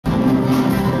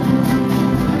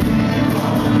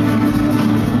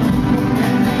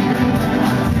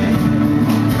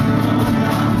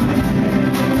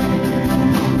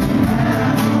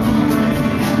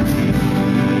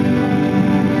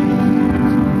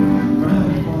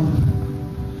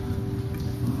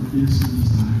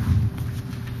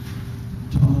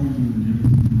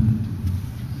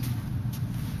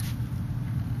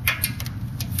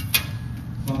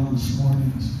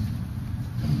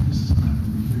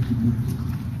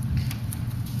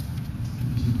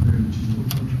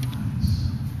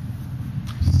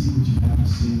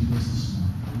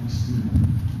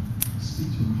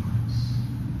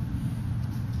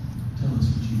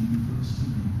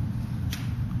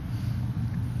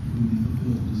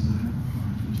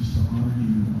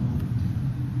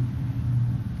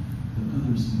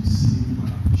personally saved by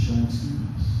showing us to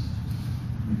us.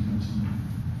 We come to know.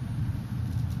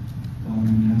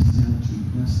 Father, we ask now that you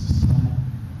bless this time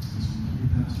as we hear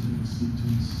Pastor Rick speak to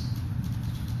us.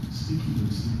 Speak to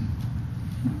us.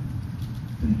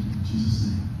 Thank you. In Jesus'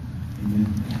 name.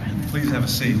 Amen. Please have a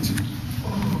seat.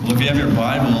 Well, if you have your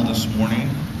Bible this morning,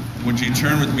 would you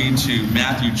turn with me to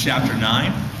Matthew chapter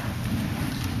 9?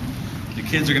 The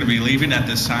kids are going to be leaving at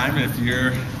this time. If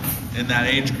you're in that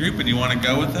age group and you want to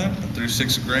go with them through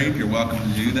 6th grade, you're welcome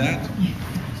to do that.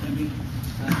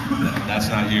 That's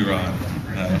not you, Ron.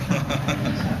 No.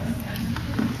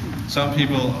 Some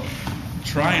people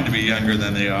trying to be younger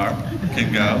than they are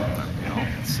can go.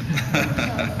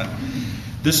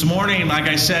 This morning, like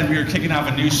I said, we are kicking off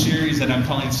a new series that I'm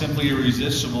calling Simply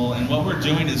Irresistible. And what we're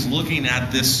doing is looking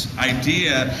at this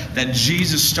idea that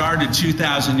Jesus started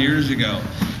 2,000 years ago.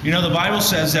 You know, the Bible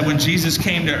says that when Jesus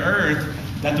came to earth,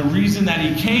 that the reason that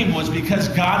he came was because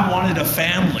God wanted a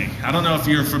family. I don't know if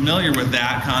you're familiar with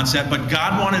that concept, but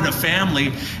God wanted a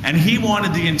family, and he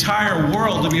wanted the entire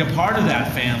world to be a part of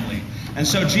that family. And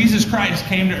so Jesus Christ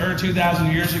came to earth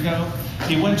 2,000 years ago.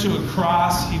 He went to a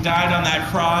cross. He died on that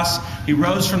cross. He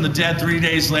rose from the dead 3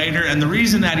 days later. And the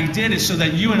reason that he did is so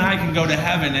that you and I can go to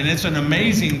heaven. And it's an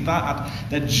amazing thought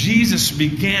that Jesus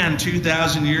began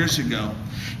 2,000 years ago.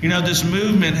 You know, this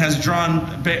movement has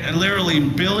drawn literally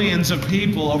billions of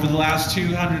people over the last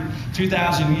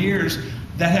 2,000 years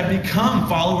that have become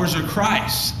followers of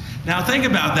Christ. Now think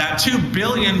about that, 2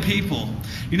 billion people.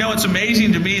 You know, it's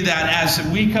amazing to me that as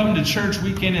we come to church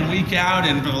week in and week out,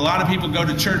 and a lot of people go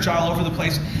to church all over the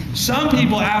place, some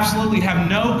people absolutely have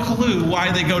no clue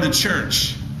why they go to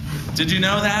church. Did you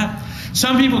know that?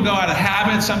 Some people go out of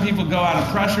habit, some people go out of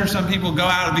pressure, some people go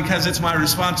out because it's my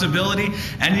responsibility.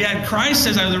 And yet Christ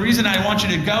says, the reason I want you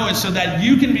to go is so that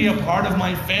you can be a part of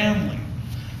my family.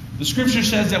 The scripture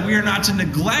says that we are not to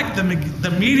neglect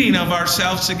the meeting of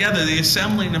ourselves together, the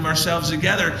assembling of ourselves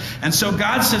together. And so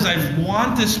God says, I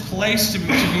want this place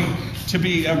to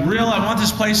be a real, I want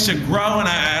this place to grow, and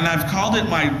I've called it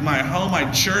my home, my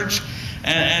church.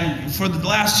 And for the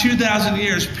last 2,000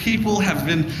 years, people have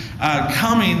been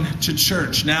coming to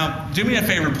church. Now, do me a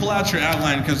favor, pull out your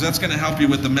outline, because that's going to help you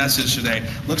with the message today.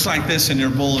 Looks like this in your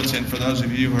bulletin for those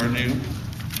of you who are new.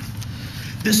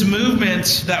 This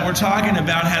movement that we're talking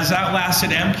about has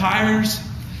outlasted empires.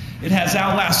 It has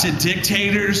outlasted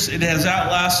dictators. It has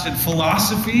outlasted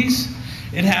philosophies.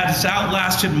 It has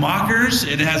outlasted mockers.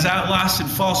 It has outlasted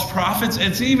false prophets.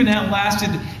 It's even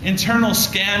outlasted internal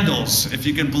scandals, if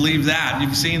you can believe that.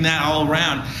 You've seen that all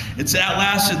around. It's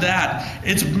outlasted that.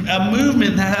 It's a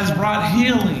movement that has brought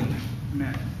healing.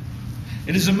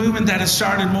 It is a movement that has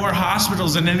started more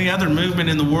hospitals than any other movement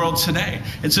in the world today.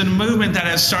 It's a movement that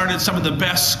has started some of the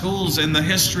best schools in the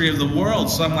history of the world,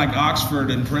 some like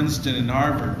Oxford and Princeton and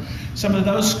Harvard. Some of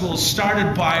those schools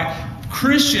started by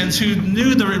Christians who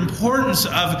knew the importance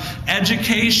of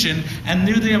education and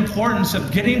knew the importance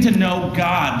of getting to know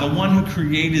God, the one who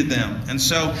created them. And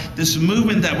so this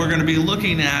movement that we're going to be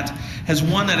looking at has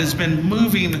one that has been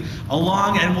moving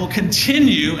along and will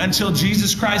continue until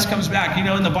Jesus Christ comes back. You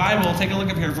know, in the Bible, take a look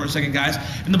up here for a second, guys.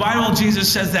 In the Bible,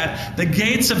 Jesus says that the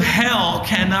gates of hell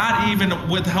cannot even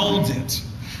withhold it.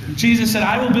 Jesus said,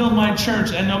 I will build my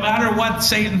church, and no matter what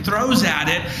Satan throws at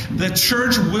it, the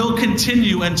church will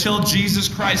continue until Jesus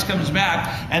Christ comes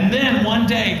back. And then one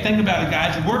day, think about it,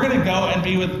 guys, we're going to go and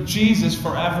be with Jesus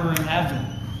forever in heaven.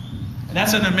 And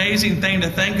that's an amazing thing to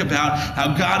think about,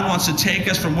 how God wants to take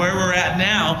us from where we're at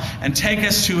now and take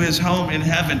us to his home in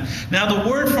heaven. Now, the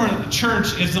word for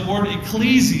church is the word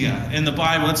ecclesia in the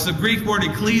Bible. It's the Greek word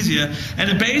ecclesia, and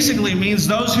it basically means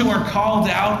those who are called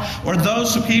out, or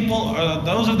those are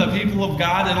the people of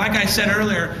God. And like I said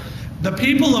earlier, the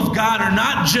people of God are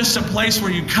not just a place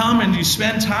where you come and you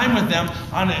spend time with them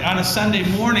on a Sunday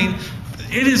morning.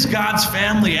 It is God's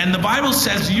family. And the Bible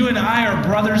says you and I are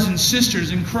brothers and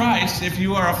sisters in Christ if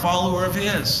you are a follower of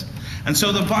his. And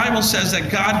so the Bible says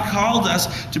that God called us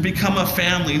to become a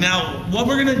family. Now, what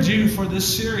we're going to do for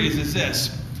this series is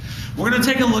this. We're going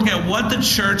to take a look at what the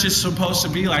church is supposed to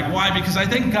be like. Why? Because I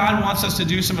think God wants us to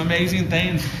do some amazing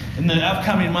things in the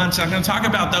upcoming months. I'm going to talk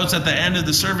about those at the end of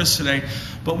the service today.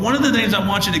 But one of the things I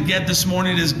want you to get this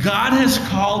morning is God has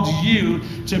called you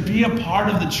to be a part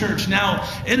of the church. Now,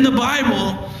 in the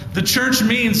Bible, the church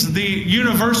means the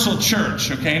universal church.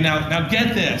 Okay, now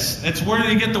get this. It's where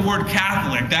you get the word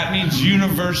Catholic. That means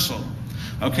universal.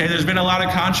 Okay, there's been a lot of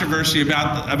controversy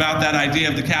about that idea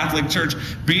of the Catholic Church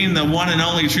being the one and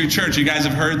only true church. You guys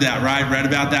have heard that, right? Read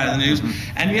about that in the news.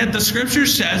 And yet the scripture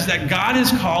says that God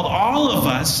has called all of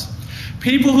us,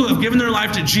 people who have given their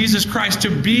life to Jesus Christ,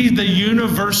 to be the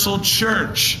universal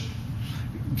church.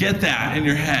 Get that in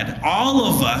your head. All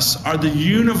of us are the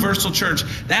universal church.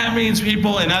 That means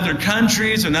people in other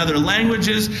countries and other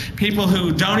languages, people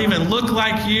who don't even look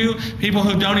like you, people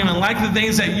who don't even like the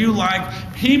things that you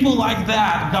like, people like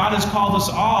that. God has called us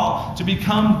all to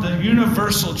become the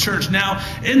universal church. Now,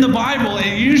 in the Bible,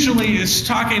 it usually is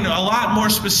talking a lot more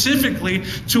specifically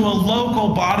to a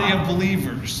local body of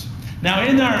believers. Now,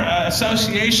 in our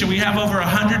association, we have over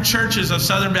 100 churches of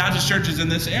Southern Baptist churches in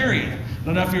this area. I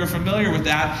don't know if you're familiar with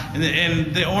that.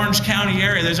 In the Orange County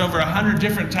area, there's over 100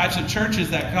 different types of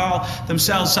churches that call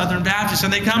themselves Southern Baptist.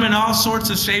 And they come in all sorts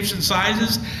of shapes and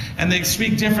sizes, and they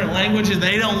speak different languages.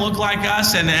 They don't look like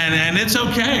us, and it's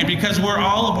okay because we're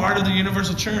all a part of the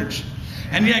universal church.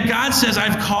 And yet God says,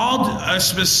 I've called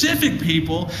specific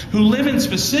people who live in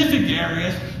specific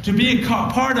areas to be a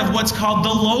part of what's called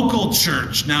the local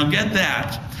church. Now get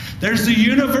that. There's the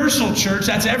universal church.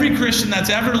 That's every Christian that's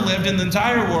ever lived in the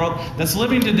entire world that's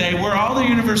living today. We're all the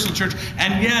universal church.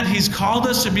 And yet He's called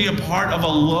us to be a part of a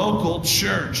local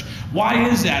church. Why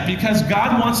is that? Because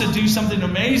God wants to do something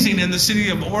amazing in the city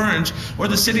of Orange, or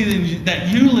the city that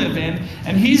you live in.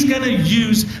 And He's going to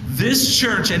use this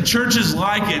church and churches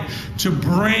like it to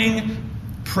bring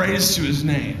praise to His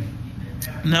name.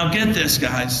 Now get this,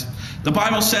 guys. The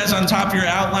Bible says on top of your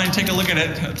outline, take a look at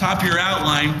it, top of your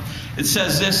outline, it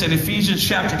says this in Ephesians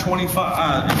chapter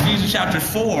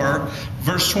 4,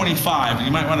 verse 25.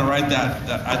 You might want to write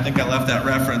that. I think I left that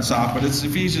reference off, but it's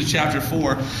Ephesians chapter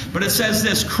 4. But it says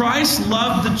this: Christ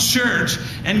loved the church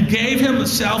and gave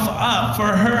Himself up for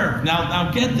her. Now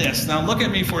get this. Now look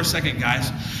at me for a second, guys.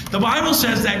 The Bible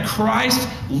says that Christ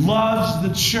loves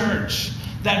the church.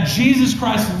 That Jesus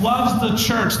Christ loves the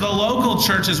church, the local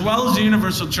church, as well as the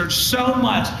universal church, so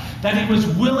much that He was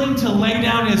willing to lay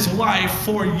down His life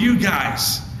for you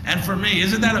guys and for me.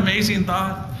 Isn't that an amazing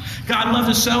thought? God loved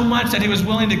us so much that He was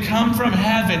willing to come from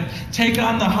heaven, take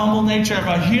on the humble nature of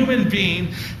a human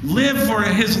being, live for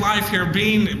His life here,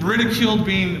 being ridiculed,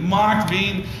 being mocked,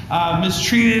 being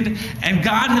mistreated. And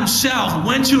God Himself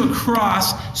went to a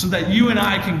cross so that you and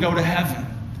I can go to heaven.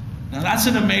 Now that's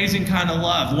an amazing kind of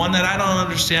love, one that I don't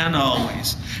understand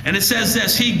always. And it says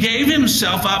this: He gave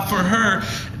Himself up for her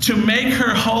to make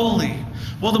her holy.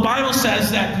 Well, the Bible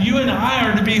says that you and I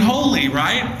are to be holy,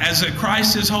 right? As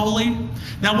Christ is holy.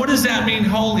 Now what does that mean,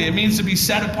 holy? It means to be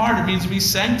set apart. It means to be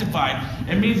sanctified.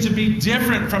 It means to be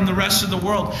different from the rest of the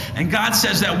world. And God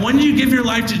says that when you give your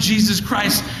life to Jesus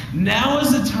Christ, now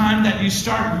is the time that you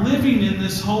start living in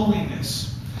this holiness.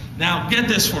 Now, get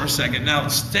this for a second. Now,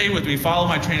 stay with me. Follow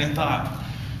my train of thought.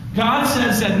 God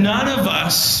says that none of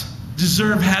us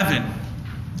deserve heaven.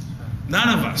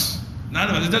 None of us. None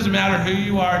of us. It doesn't matter who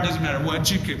you are. It doesn't matter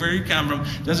where you come from.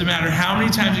 It doesn't matter how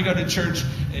many times you go to church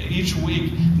each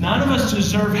week. None of us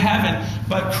deserve heaven.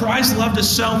 But Christ loved us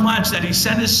so much that He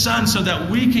sent His Son so that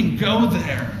we can go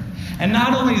there. And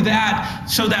not only that,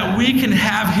 so that we can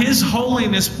have His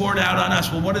holiness poured out on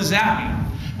us. Well, what does that mean?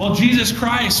 Well, Jesus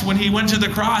Christ, when He went to the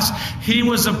cross, He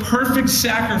was a perfect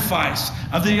sacrifice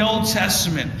of the Old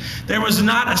Testament. There was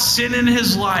not a sin in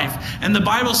His life. And the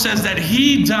Bible says that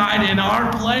He died in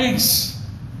our place.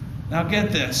 Now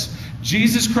get this.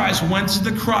 Jesus Christ went to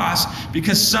the cross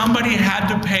because somebody had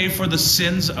to pay for the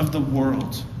sins of the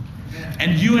world.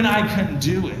 And you and I couldn't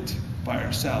do it by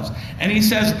ourselves. And He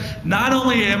says, not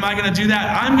only am I going to do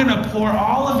that, I'm going to pour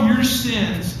all of your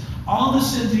sins, all the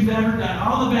sins you've ever done,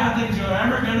 all the bad things you're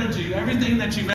ever going to do, everything that you've